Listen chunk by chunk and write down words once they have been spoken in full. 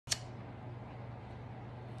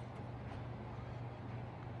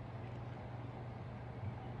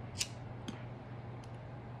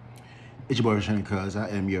It's your boy Revolutionary Cuz. I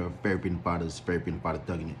am your favorite peanut butter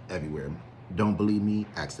thugging everywhere. Don't believe me?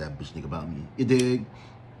 Ask that bitch nigga about me. You dig?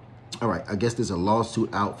 All right, I guess there's a lawsuit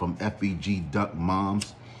out from FBG Duck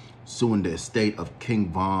moms suing the estate of King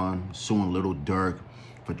Von, suing Lil Durk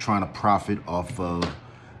for trying to profit off of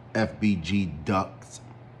FBG Duck's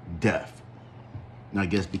death. And I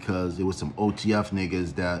guess because it was some OTF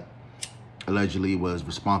niggas that allegedly was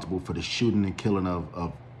responsible for the shooting and killing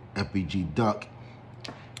of FBG Duck.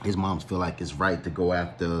 His moms feel like it's right to go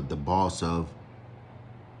after the boss of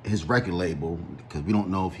his record label because we don't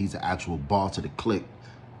know if he's the actual boss of the clique.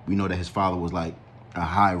 We know that his father was like a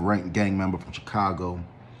high-ranked gang member from Chicago,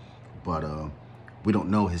 but we don't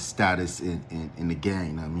know his status in the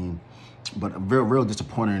gang. I mean, but real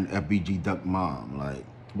disappointed in FBG Duck mom. Like,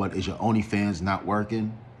 what is your OnlyFans not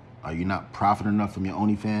working? Are you not profiting enough from your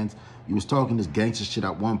OnlyFans? You was talking this gangster shit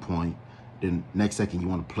at one point, then next second you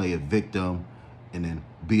want to play a victim and then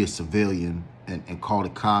be a civilian and call the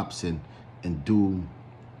cops and do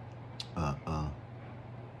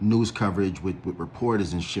news coverage with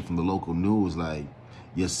reporters and shit from the local news. Like,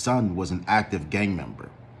 your son was an active gang member.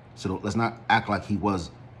 So let's not act like he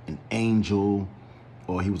was an angel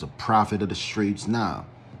or he was a prophet of the streets. Nah,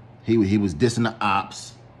 he was dissing the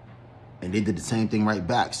ops and they did the same thing right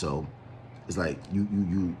back. So it's like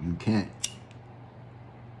you can't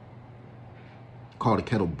call the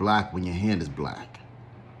kettle black when your hand is black.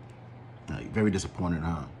 Like, very disappointed,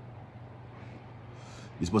 huh?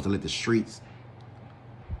 You're supposed to let the streets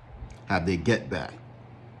have their get back.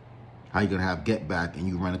 How you gonna have get back and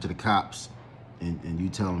you run into the cops and you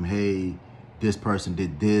tell them, hey, this person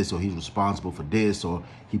did this, or he's responsible for this, or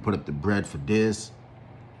he put up the bread for this,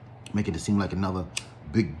 making it seem like another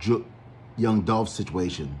big young Dolph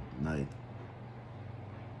situation. Like,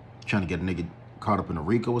 trying to get a nigga caught up in a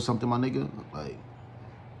RICO or something, my nigga. Like,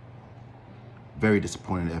 very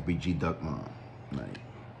disappointed in FBG Duck mom. Like,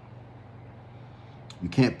 you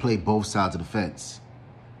can't play both sides of the fence.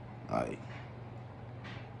 Like,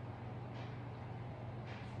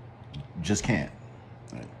 you just can't.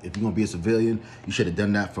 Like, if you're gonna be a civilian, you should have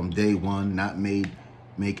done that from day one, not make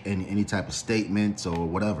any type of statements or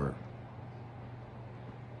whatever.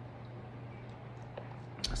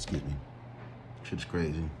 Excuse me. Shit's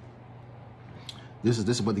crazy. This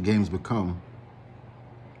is what the game's become.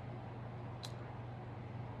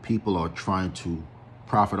 People are trying to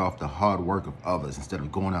profit off the hard work of others instead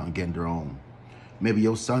of going out and getting their own. Maybe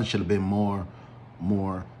your son should have been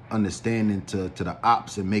more understanding to the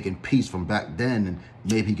ops and making peace from back then, and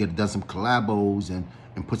maybe he could have done some collabos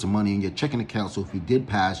and put some money in your checking account, so if you did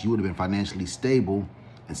pass, you would have been financially stable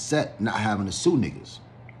and set, not having to sue niggas.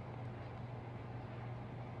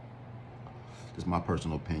 This is my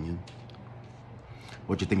personal opinion.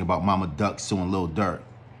 What you think about Mama Duck suing Lil Durk?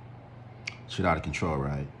 Shit out of control,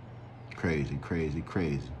 right? Crazy, crazy,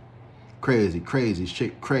 crazy. Crazy, crazy,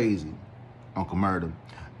 shit crazy. Uncle Murder.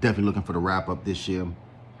 Definitely looking for the wrap up this year.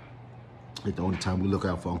 It's the only time we look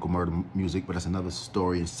out for Uncle Murder music, but that's another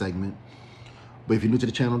story and segment. But if you're new to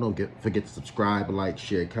the channel, don't forget to subscribe, like,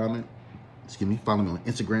 share, comment. Excuse me. Follow me on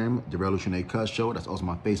Instagram, TheRevolutionaryCuzShow. That's also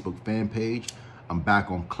my Facebook fan page. I'm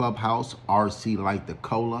back on Clubhouse, RC like the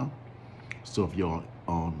cola. So if you're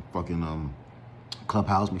on fucking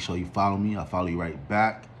Clubhouse, make sure you follow me. I'll follow you right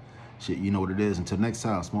back. Shit, you know what it is. Until next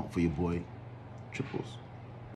time, smoke for your boy. Triples.